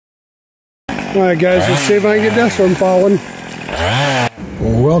Alright guys, let's see if I can get this one falling.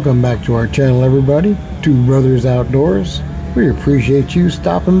 Well, welcome back to our channel, everybody. Two Brothers Outdoors. We appreciate you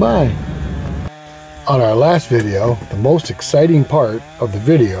stopping by. On our last video, the most exciting part of the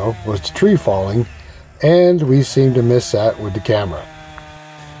video was the tree falling, and we seemed to miss that with the camera.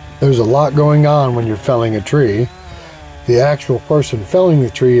 There's a lot going on when you're felling a tree. The actual person felling the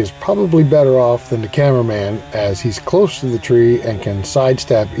tree is probably better off than the cameraman, as he's close to the tree and can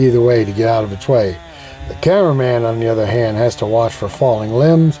sidestep either way to get out of its way. The cameraman, on the other hand, has to watch for falling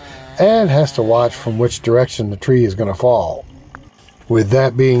limbs and has to watch from which direction the tree is going to fall. With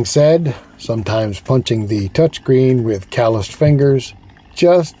that being said, sometimes punching the touchscreen with calloused fingers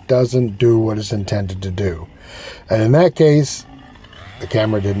just doesn't do what it's intended to do. And in that case, the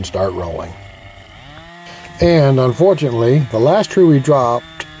camera didn't start rolling. And unfortunately, the last tree we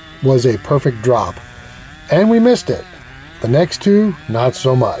dropped was a perfect drop, and we missed it. The next two, not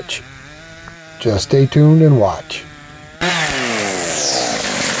so much. Just stay tuned and watch.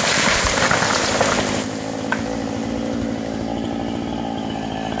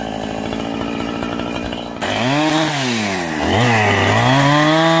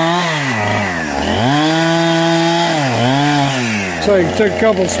 So you took a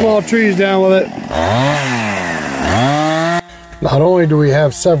couple small trees down with it. Not only do we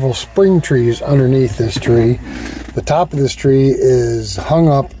have several spring trees underneath this tree, the top of this tree is hung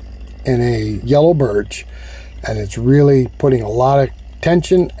up in a yellow birch, and it's really putting a lot of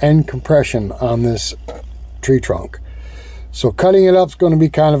tension and compression on this tree trunk. So cutting it up is going to be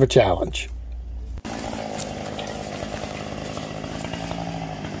kind of a challenge.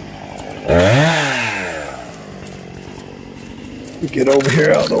 Get over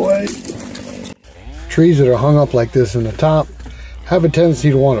here out of the way. Trees that are hung up like this in the top have a tendency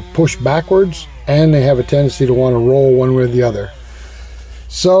to want to push backwards, and they have a tendency to want to roll one way or the other.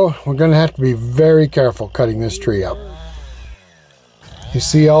 So we're going to have to be very careful cutting this tree up. You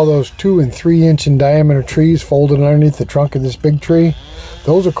see all those 2 and 3 inch in diameter trees folded underneath the trunk of this big tree?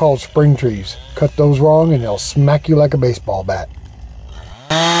 Those are called spring trees. Cut those wrong and they'll smack you like a baseball bat.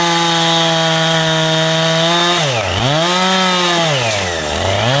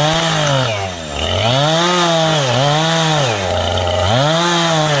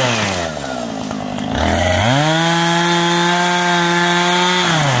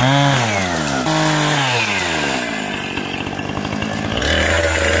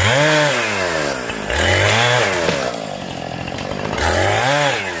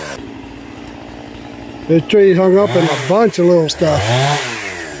 This tree's hung up in a bunch of little stuff.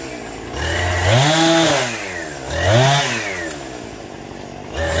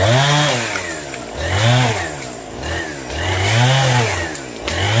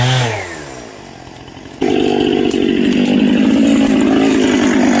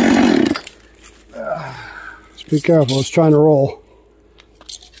 Just be careful, it's trying to roll.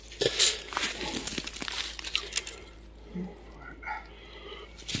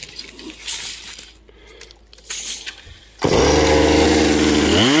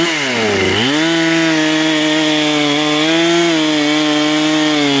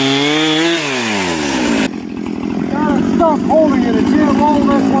 Holding it, it can't roll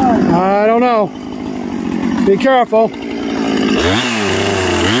this way. I don't know. Be careful.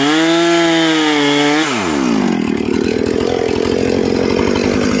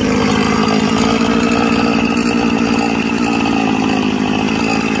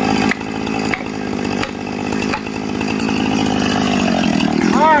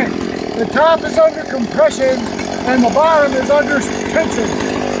 Alright, the top is under compression and the bottom is under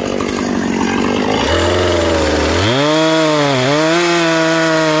tension.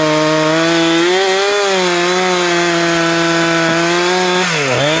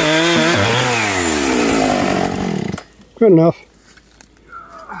 Good enough.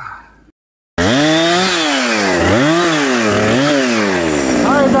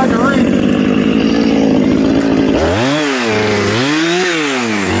 How about the ring?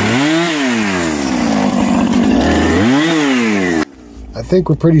 I think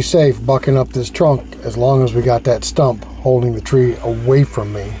we're pretty safe bucking up this trunk as long as we got that stump holding the tree away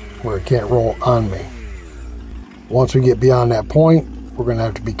from me where it can't roll on me. Once we get beyond that point, we're going to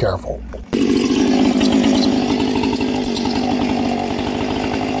have to be careful.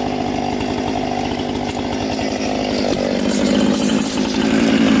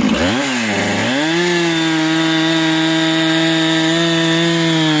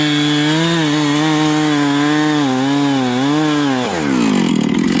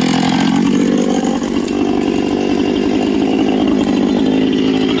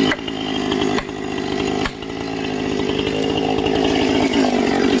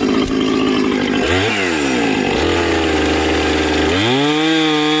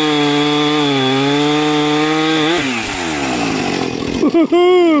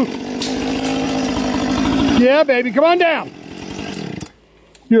 Yeah, baby, come on down.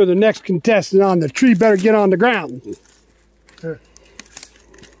 You're the next contestant on the tree. Better get on the ground. Here.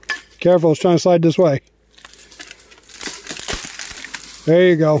 Careful, it's trying to slide this way. There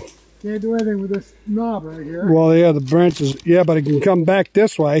you go. Can't do anything with this knob right here. Well, yeah, the branches. Yeah, but it can come back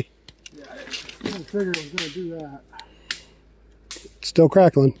this way. Yeah, I didn't figure it was going to do that. It's still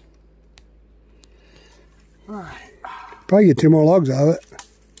crackling. All right. Probably get 2 more logs out of it.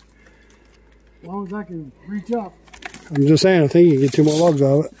 As long as I can reach up. I'm just saying, I think you can get 2 more logs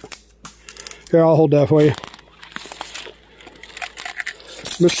out of it. Here, I'll hold that for you.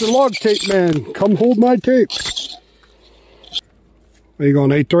 Mr. Log Tape Man, come hold my tape. Are you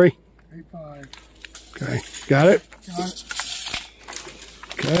going 8-3? 8-5. Okay, got it? Got it.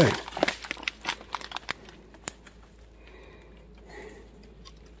 Okay.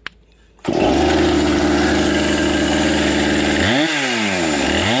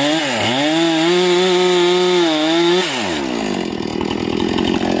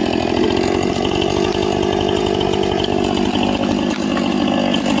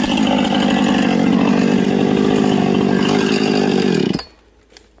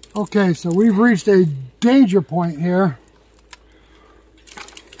 Okay, so we've reached a danger point here.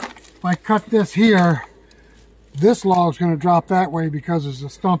 If I cut this here, this log's going to drop that way because there's a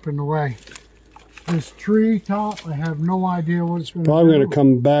stump in the way. This tree top, I have no idea what it's going to do. Probably going to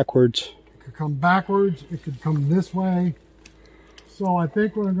come backwards. It could come backwards. It could come this way. So I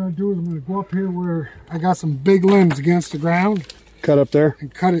think what I'm going to do is I'm going to go up here where I got some big limbs against the ground. Cut up there.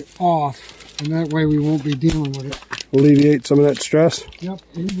 And cut it off. And that way we won't be dealing with it. Alleviate some of that stress. Yep,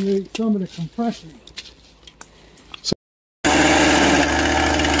 alleviate some of the compression.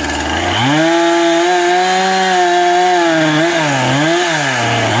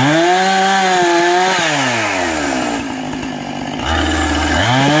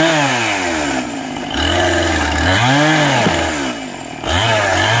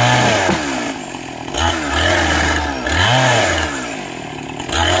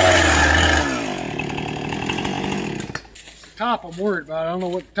 Top I'm worried about. I don't know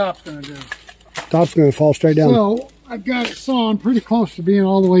what the top's going to do. Top's going to fall straight down. So I've got it sawn pretty close to being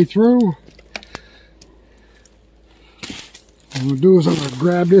all the way through. What I'm going to do is I'm going to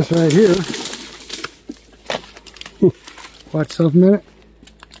grab this right here. Watch yourself a minute.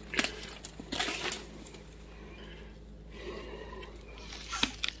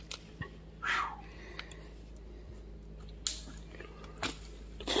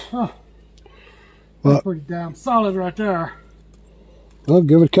 Huh. That's pretty damn solid right there. Well,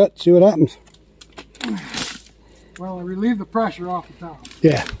 give it a cut, see what happens. Well, I relieve the pressure off the top.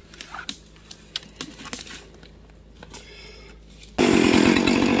 Yeah.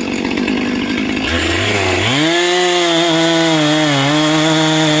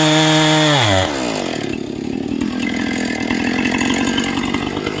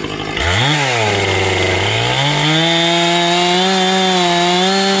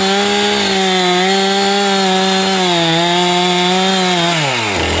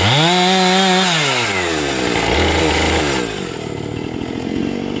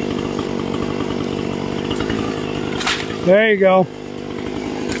 There you go.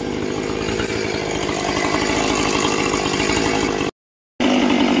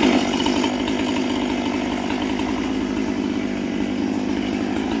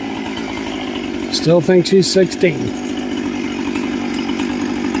 Still thinks he's 16.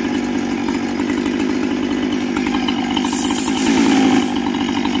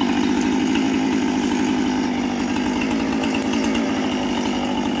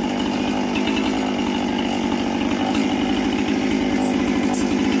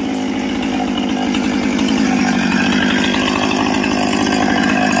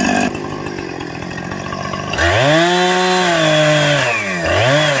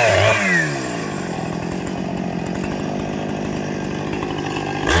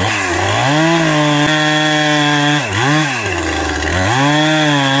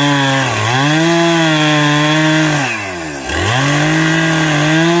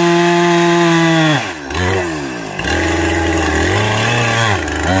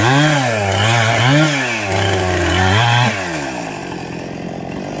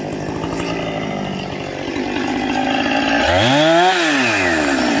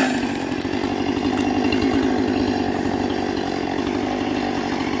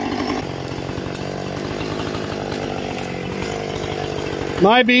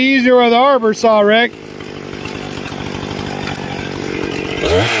 Might be easier with the arbor saw, Rick.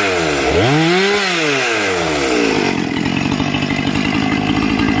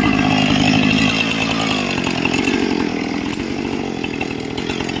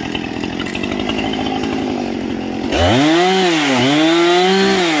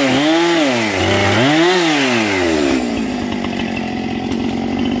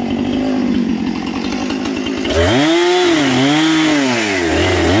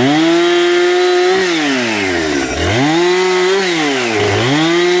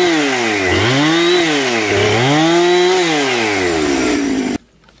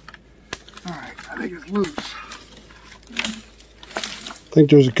 think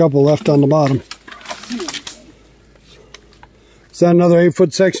there's a couple left on the bottom. Is that another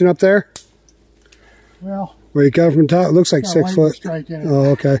 8-foot section up there? Well, where you come from top? It looks like 6 foot. Strike in it. Oh,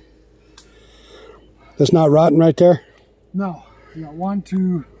 okay. That's not rotten right there? No. You got 1,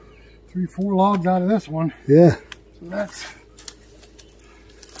 2, 3, 4 logs out of this one. Yeah. So that's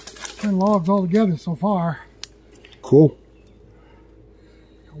 10 logs altogether so far. Cool.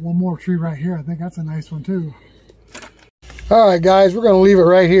 Got one more tree right here. I think that's a nice one too. Alright guys, we're going to leave it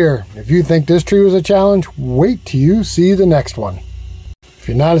right here. If you think this tree was a challenge, wait till you see the next one. If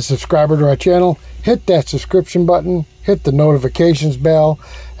you're not a subscriber to our channel, hit that subscription button, hit the notifications bell,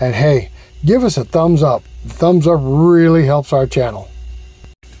 and hey, give us a thumbs up. The thumbs up really helps our channel.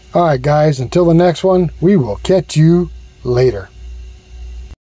 Alright guys, until the next one, we will catch you later.